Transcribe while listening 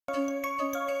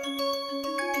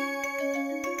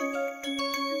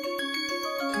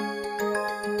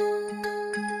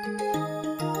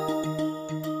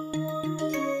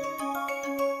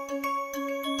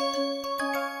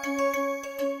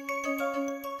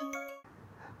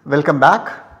Welcome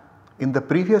back. In the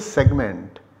previous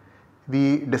segment,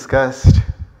 we discussed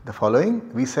the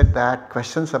following. We said that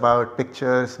questions about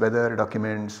pictures, weather,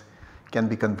 documents can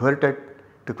be converted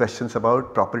to questions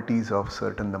about properties of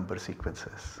certain number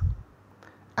sequences.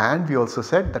 And we also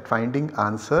said that finding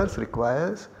answers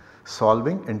requires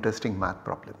solving interesting math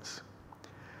problems.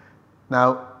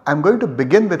 Now, I am going to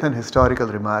begin with an historical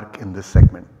remark in this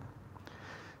segment.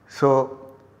 So,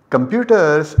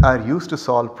 computers are used to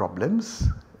solve problems.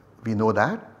 We know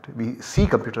that, we see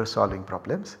computers solving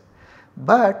problems,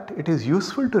 but it is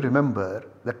useful to remember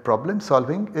that problem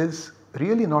solving is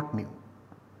really not new.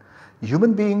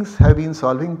 Human beings have been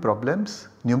solving problems,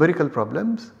 numerical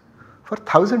problems, for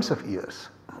thousands of years.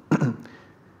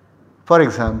 For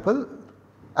example,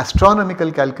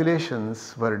 astronomical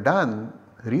calculations were done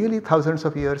really thousands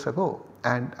of years ago,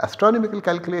 and astronomical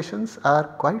calculations are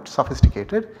quite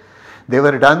sophisticated. They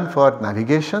were done for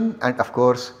navigation, and of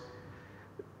course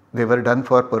they were done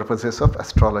for purposes of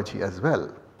astrology as well.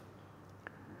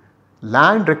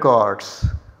 Land records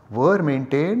were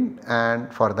maintained,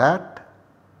 and for that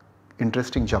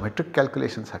interesting geometric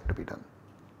calculations had to be done.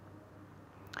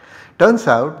 Turns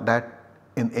out that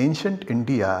in ancient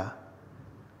India,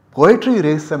 poetry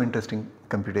raised some interesting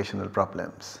computational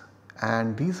problems,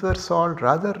 and these were solved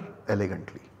rather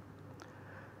elegantly.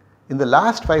 In the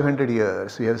last 500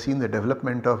 years, we have seen the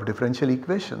development of differential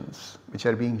equations which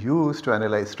are being used to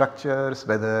analyze structures,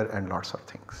 weather and lots of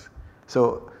things.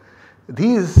 So,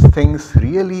 these things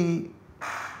really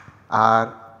are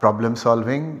problem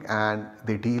solving, and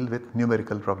they deal with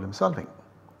numerical problem solving,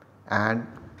 and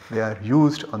they are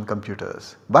used on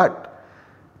computers. But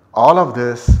all of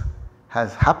this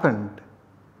has happened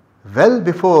well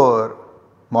before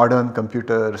modern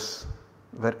computers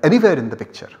were anywhere in the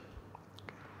picture.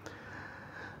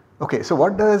 Okay, so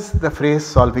what does the phrase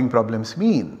solving problems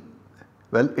mean?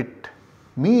 Well, it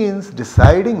means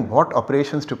deciding what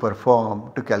operations to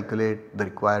perform to calculate the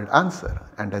required answer.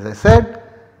 And as I said,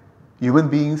 human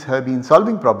beings have been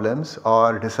solving problems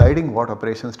or deciding what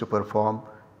operations to perform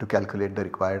to calculate the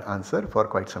required answer for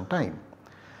quite some time.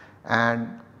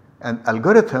 And an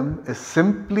algorithm is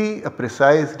simply a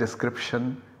precise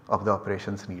description of the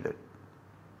operations needed.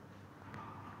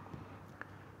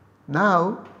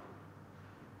 Now,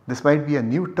 this might be a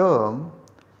new term,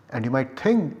 and you might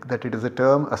think that it is a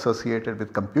term associated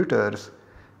with computers,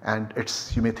 and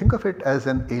you may think of it as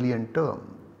an alien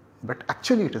term, but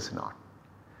actually it is not.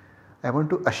 I want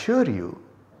to assure you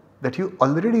that you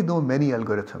already know many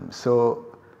algorithms,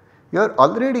 so you are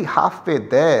already halfway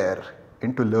there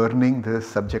into learning this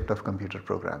subject of computer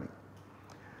programming.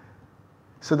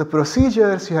 So the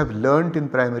procedures you have learnt in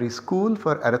primary school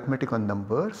for arithmetic on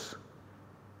numbers,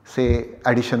 say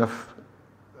addition of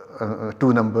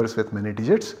two numbers with many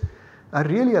digits, are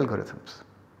really algorithms.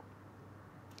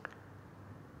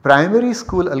 Primary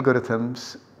school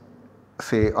algorithms,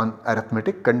 say on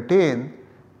arithmetic, contain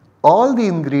all the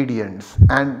ingredients,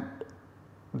 and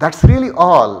that is really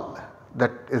all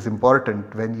that is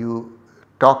important when you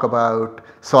talk about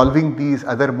solving these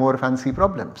other more fancy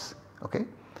problems. Okay?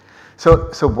 So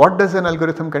what does an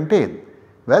algorithm contain?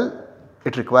 Well,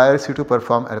 it requires you to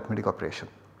perform arithmetic operation.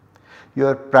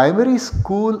 Your primary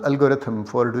school algorithm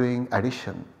for doing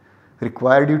addition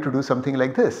required you to do something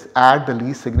like this: add the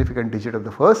least significant digit of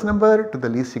the first number to the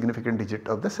least significant digit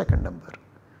of the second number.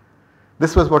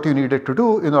 This was what you needed to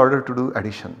do in order to do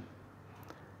addition.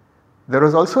 There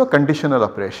was also a conditional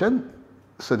operation,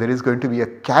 so there is going to be a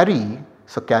carry.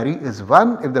 So carry is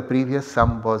 1 if the previous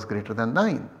sum was greater than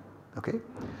 9. Okay?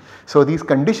 So these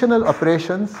conditional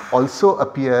operations also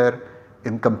appear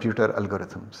in computer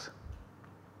algorithms.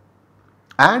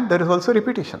 And there is also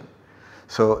repetition.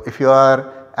 So if you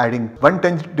are adding one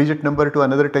 10-digit number to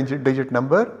another 10-digit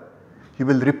number, you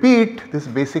will repeat this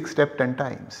basic step 10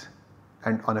 times.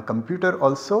 And on a computer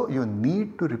also, you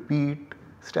need to repeat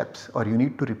steps, or you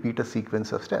need to repeat a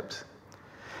sequence of steps.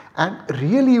 And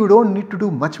really you do not need to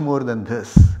do much more than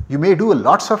this. You may do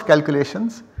lots of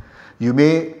calculations, you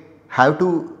may have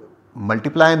to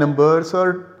multiply numbers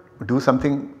or do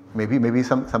something, maybe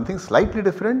something slightly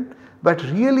different, but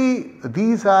really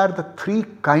these are the three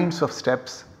kinds of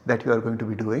steps that you are going to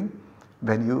be doing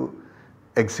when you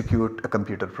execute a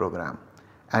computer program.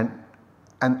 And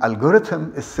an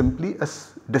algorithm is simply a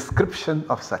description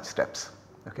of such steps.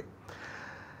 Okay.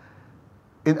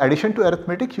 In addition to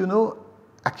arithmetic, you know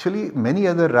actually many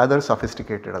other rather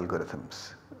sophisticated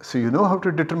algorithms. So you know how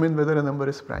to determine whether a number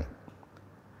is prime.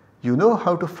 You know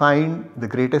how to find the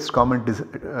greatest common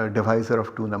divisor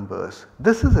of two numbers.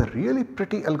 This is a really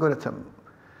pretty algorithm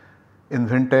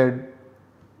invented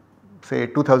say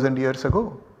 2000 years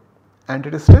ago, and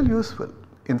it is still useful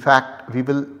In fact, we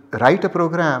will write a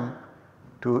program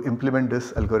to implement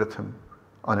this algorithm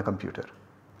on a computer.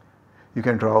 You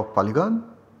can draw a polygon,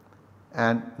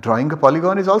 and drawing a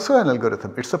polygon is also an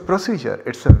algorithm. It is a procedure.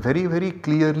 It is a very, very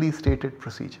clearly stated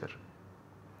procedure.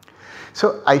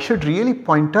 So, I should really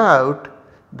point out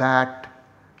that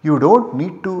you do not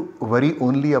need to worry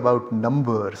only about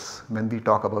numbers when we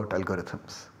talk about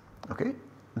algorithms. Okay?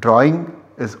 Drawing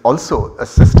is also a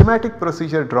systematic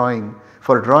procedure. Drawing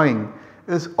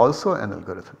is also an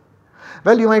algorithm.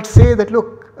 Well, you might say that,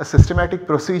 look, a systematic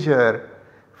procedure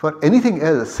for anything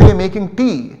else, say making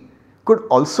tea, could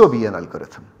also be an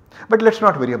algorithm. But let us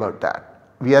not worry about that.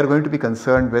 We are going to be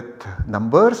concerned with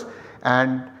numbers,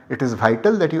 and it is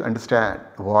vital that you understand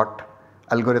what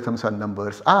algorithms on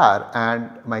numbers are, and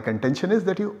my contention is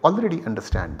that you already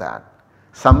understand that.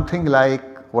 Something like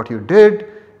what you did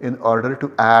in order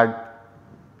to add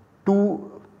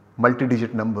two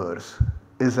multi-digit numbers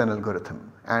is an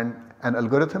algorithm, and an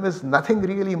algorithm is nothing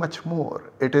really much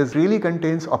more. It is really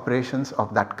contains operations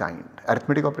of that kind: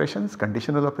 arithmetic operations,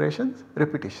 conditional operations,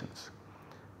 repetitions.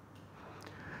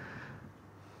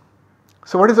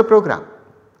 So what is a program?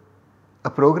 A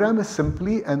program is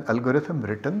simply an algorithm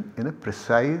written in a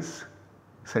precise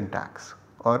syntax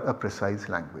or a precise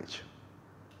language.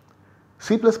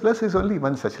 C++ is only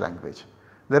one such language.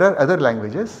 There are other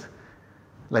languages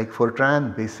like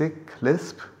Fortran, BASIC,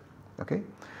 Lisp. Okay.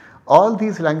 All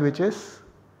these languages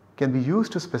can be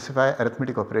used to specify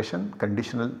arithmetic operation,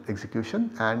 conditional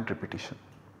execution and repetition.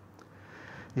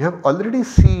 You have already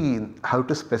seen how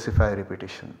to specify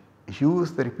repetition.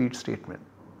 Use the repeat statement.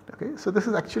 Okay. So, this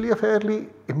is actually a fairly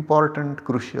important,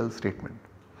 crucial statement.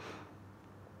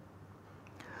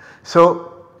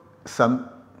 So, some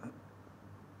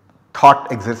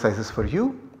thought exercises for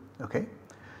you. Okay.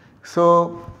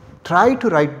 So, try to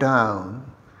write down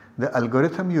the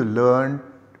algorithm you learned,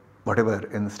 whatever,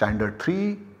 in standard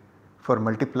 3 for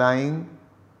multiplying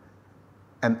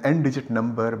an n digit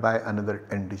number by another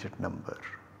n digit number.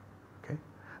 Okay.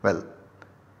 Well,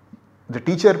 the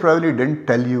teacher probably did not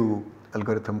tell you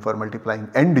algorithm for multiplying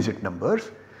n digit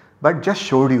numbers, but just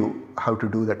showed you how to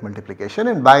do that multiplication,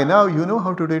 and by now you know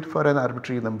how to do it for an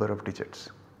arbitrary number of digits.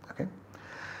 Okay.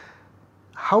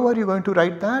 How are you going to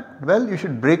write that? Well, you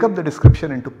should break up the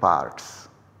description into parts.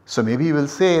 So, maybe you will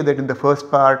say that in the first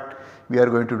part we are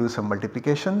going to do some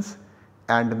multiplications,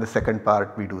 and in the second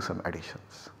part we do some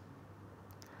additions.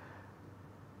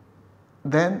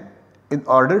 Then, in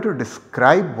order to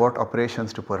describe what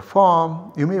operations to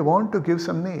perform, you may want to give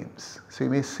some names. So, you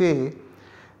may say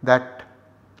that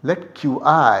let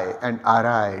Qi and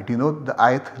Ri denote the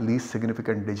ith least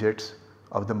significant digits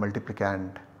of the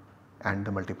multiplicand and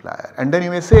the multiplier, and then you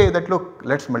may say that, look,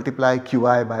 let us multiply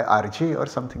Qi by Rj or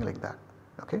something like that.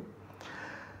 Okay.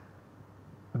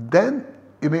 Then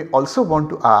you may also want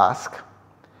to ask,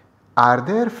 are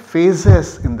there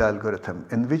phases in the algorithm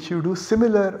in which you do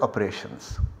similar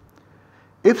operations?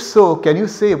 If so, can you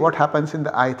say what happens in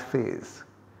the ith phase?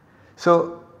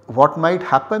 So, what might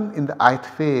happen in the ith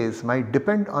phase might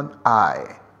depend on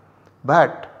I,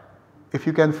 but if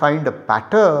you can find a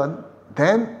pattern,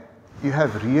 then you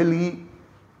have really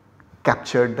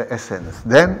captured the essence.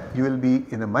 Then you will be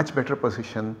in a much better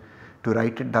position to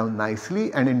write it down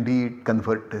nicely and indeed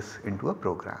convert this into a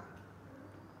program.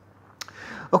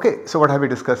 Okay, so what have we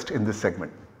discussed in this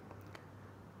segment?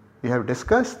 We have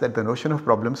discussed that the notion of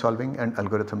problem solving and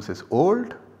algorithms is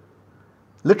old,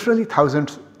 literally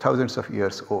thousands of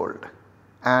years old,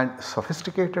 and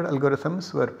sophisticated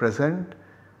algorithms were present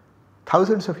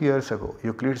thousands of years ago.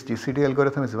 Euclid's GCD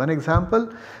algorithm is one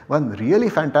example. One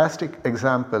really fantastic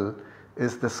example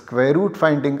is the square root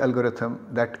finding algorithm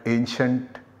that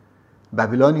ancient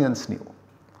Babylonians knew.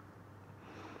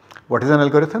 What is an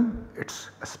algorithm? It is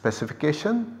a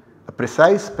specification, a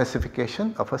precise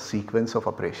specification of a sequence of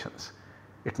operations.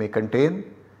 It may contain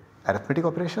arithmetic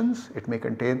operations, it may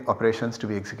contain operations to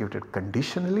be executed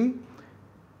conditionally,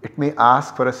 it may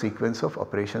ask for a sequence of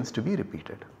operations to be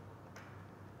repeated.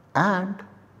 And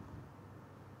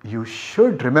you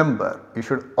should remember, you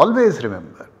should always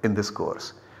remember in this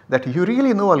course that you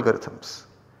really know algorithms.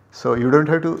 So, you do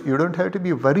not have to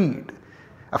be worried.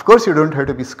 Of course, you do not have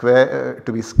to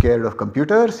be scared of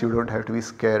computers, you do not have to be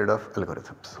scared of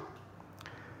algorithms.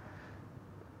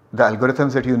 The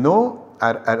algorithms that you know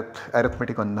are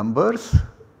arithmetic on numbers,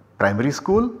 primary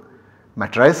school,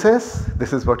 matrices,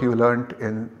 this is what you learnt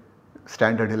in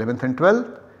standard 11th and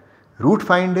 12th, root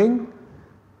finding,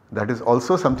 that is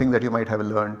also something that you might have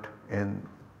learnt in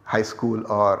high school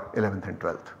or 11th and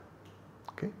 12th.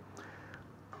 Okay.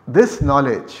 This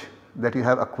knowledge that you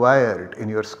have acquired in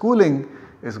your schooling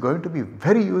is going to be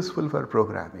very useful for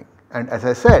programming, and as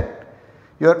I said,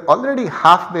 you are already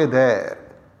halfway there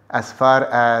as far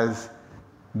as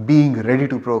being ready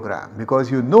to program,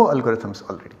 because you know algorithms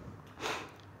already.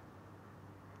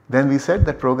 Then we said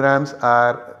that programs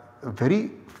are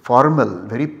very formal,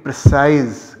 very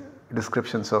precise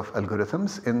descriptions of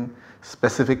algorithms in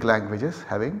specific languages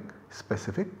having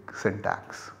specific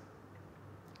syntax.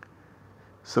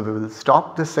 So we will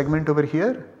stop this segment over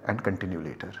here and continue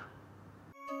later.